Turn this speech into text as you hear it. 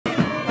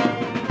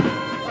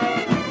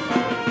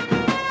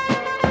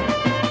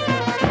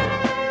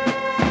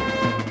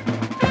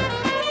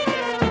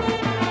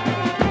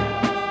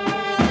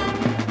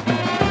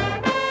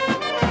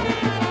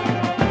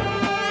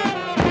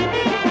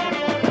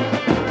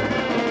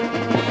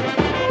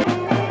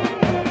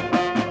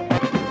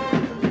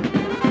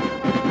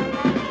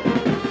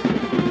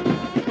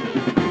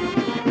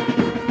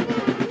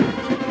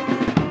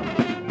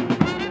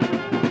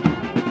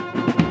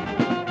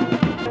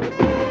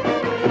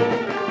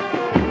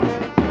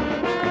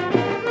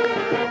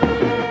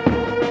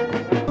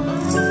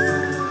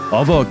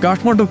अब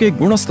काठमाडौँकै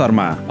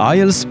गुणस्तरमा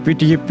IELTS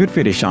पिटिए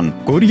preparation,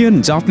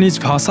 Korean Japanese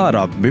भाषा र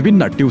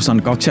विभिन्न ट्युसन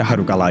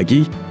कक्षाहरूका लागि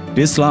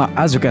टेस्ला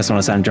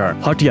एजुकेसनल सेन्टर,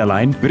 हटिया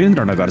लाइन,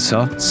 वीरेन्द्रनगर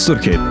 6,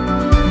 सुर्खेत।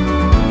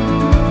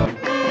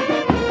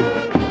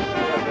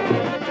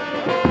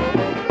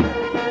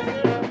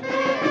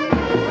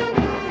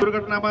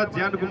 दुर्घटनामा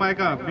ज्यान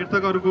गुमाएका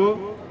मृतकहरूको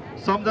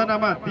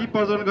सम्झनामा दीप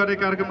प्रज्वलन गर्ने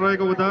कार्यक्रम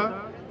रहेको हुँदा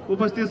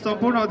उपस्थित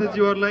सम्पूर्ण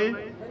अतिथिहरूलाई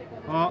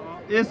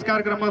यस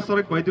कार्यक्रममा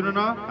सहभागी भइदिनु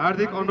न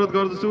हार्दिक अनुरोध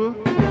गर्दछु।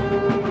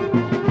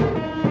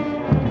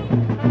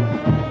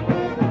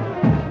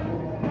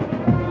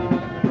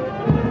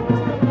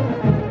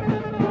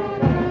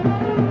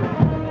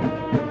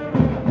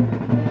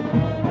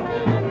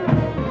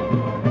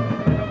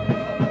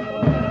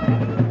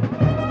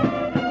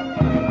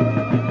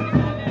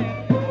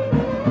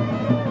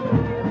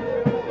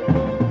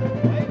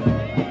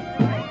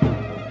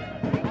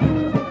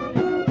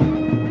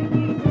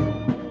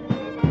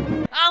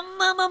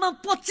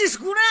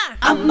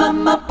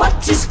 आम्मामा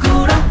 25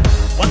 गुणा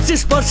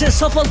 25 वर्ष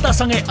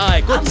सफलतासँगै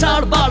आएको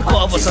चाडबाडको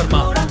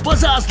अवसरमा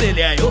बजाजले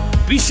ल्यायो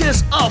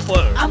विशेष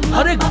अफर।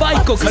 हरेक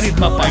बाइकको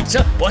खरिदमा पाइन्छ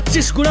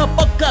 25 गुणा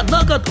पक्का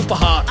नगद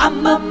उपहार।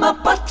 आम्मामा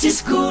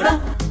 25 गुणा।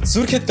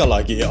 सुर्खेतका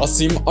लागि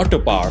असीम अटो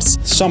पार्ट्स,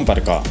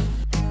 सम्पर्क।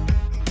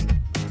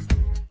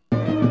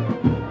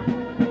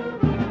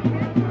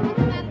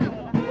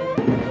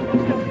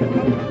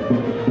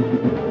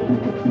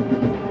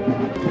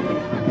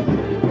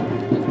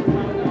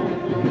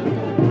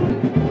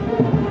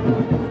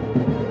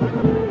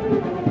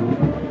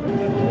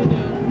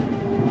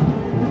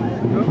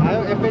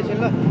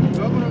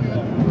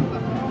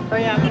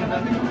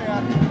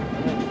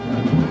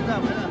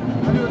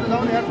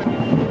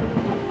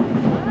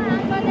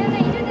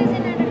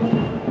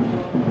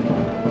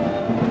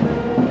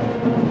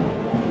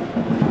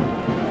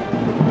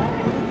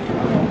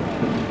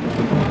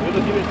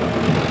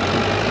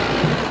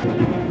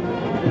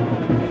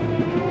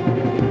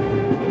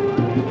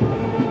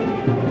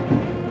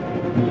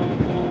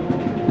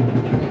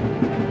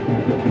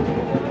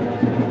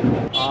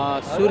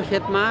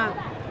 सुर्खेतमा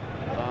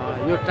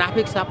यो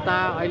ट्राफिक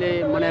सप्ताह अहिले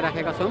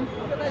मनाइराखेका छौँ।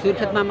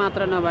 सुर्खेतमा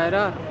मात्र नभएर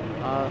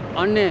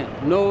अन्य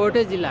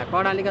 9वटै जिल्ला,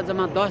 कर्णालीका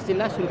जम्मा 10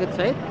 जिल्ला सुर्खेत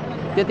सहित,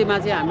 त्यतिमा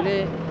चाहिँ हामीले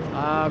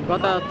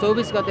गत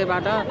 24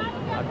 गतेबाट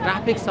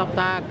ट्राफिक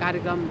सप्ताह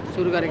कार्यक्रम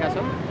सुरु गरेका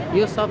छौँ।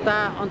 यो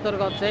सप्ताह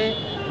अन्तर्गत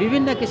चाहिँ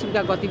विभिन्न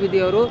किसिमका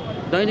गतिविधिहरू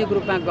दैनिक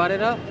रूपमा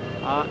गरेर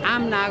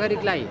आम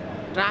नागरिकलाई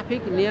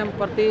ट्राफिक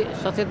नियमप्रति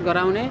सचेत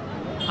गराउने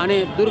अनि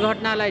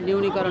दुर्घटनालाई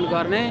न्यूनीकरण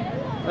गर्ने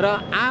र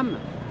आम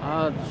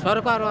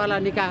सरकारवाला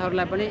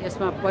निकायहरूलाई पनि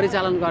यसमा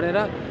परिचालन गरेर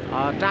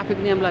ट्राफिक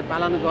नियमलाई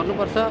पालन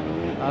गर्नुपर्छ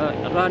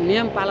र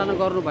नियम पालन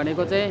गर्नु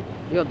भनेको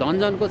चाहिँ यो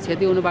धनजनको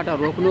क्षति हुनुबाट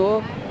रोक्नु हो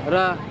र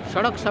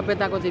सडक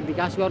सभ्यताको चाहिँ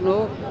विकास गर्नु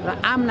हो र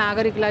आम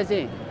नागरिकलाई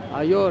चाहिँ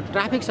यो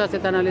ट्राफिक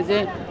सचेतनाले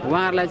चाहिँ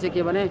उहाँहरूलाई चाहिँ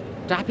के भने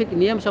ट्राफिक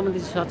नियम सम्बन्धी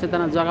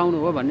सचेतना जगाउनु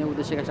हो भन्ने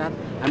उद्देश्यका साथ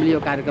हामीले यो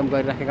कार्यक्रम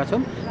गरिराखेका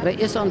छौँ र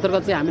यस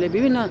अन्तर्गत चाहिँ हामीले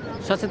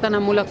विभिन्न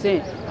सचेतनामूलक चाहिँ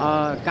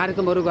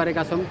कार्यक्रमहरू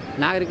गरेका छौँ।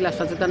 नागरिकलाई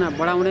सचेतना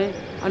बढाउने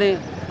अनि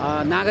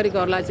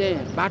नागरिकहरूलाई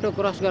चाहिँ बाटो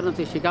क्रस गर्न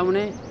चाहिँ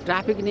सिकाउने,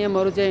 ट्राफिक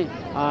नियमहरू चाहिँ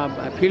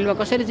फिल्डमा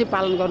कसरी चाहिँ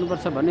पालन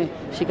गर्नुपर्छ भन्ने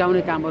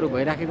सिकाउने कामहरू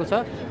भइराखेको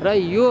छ र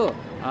यो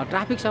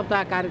ट्राफिक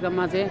सप्ताह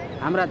कार्यक्रममा चाहिँ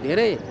हाम्रा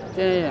धेरै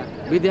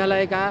चाहिँ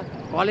विद्यालयका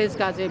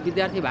कलेजका चाहिँ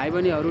विद्यार्थी भाइ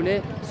बहिनीहरूले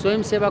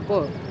स्वयंसेवकको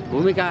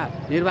भूमिका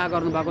निर्वाह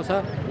गर्नुभएको छ।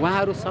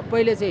 उहाँहरू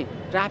सबैले चाहिँ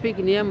ट्राफिक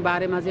नियम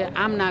बारेमा चाहिँ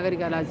आम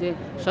नागरिकहरूलाई चाहिँ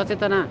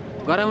सचेतना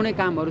गराउने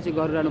कामहरू चाहिँ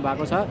गरिरहनु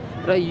भएको छ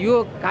र यो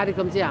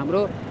कार्यक्रम चाहिँ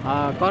हाम्रो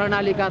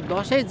कर्णालीका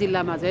 10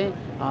 जिल्लामा चाहिँ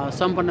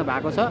सम्पन्न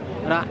भएको छ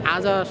र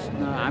आज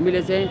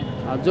हामीले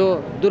चाहिँ जो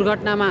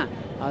दुर्घटनामा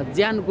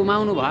ज्यान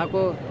गुमाउनु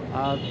भएको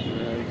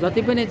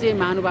जति पनि चाहिँ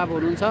महानुभाव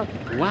हुनुहुन्छ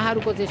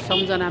उहाँहरूको चाहिँ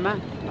सम्झनामा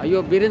यो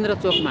वीरेन्द्र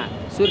चोकमा,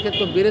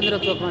 सुर्खेतको वीरेन्द्र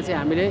चोकमा चाहिँ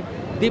हामीले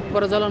दीप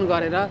प्रज्वलन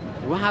गरेर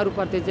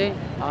उहाँहरूप्रति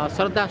चाहिँ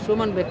श्रद्धा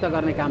सुमन व्यक्त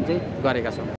गर्ने काम चाहिँ गरेका छौँ।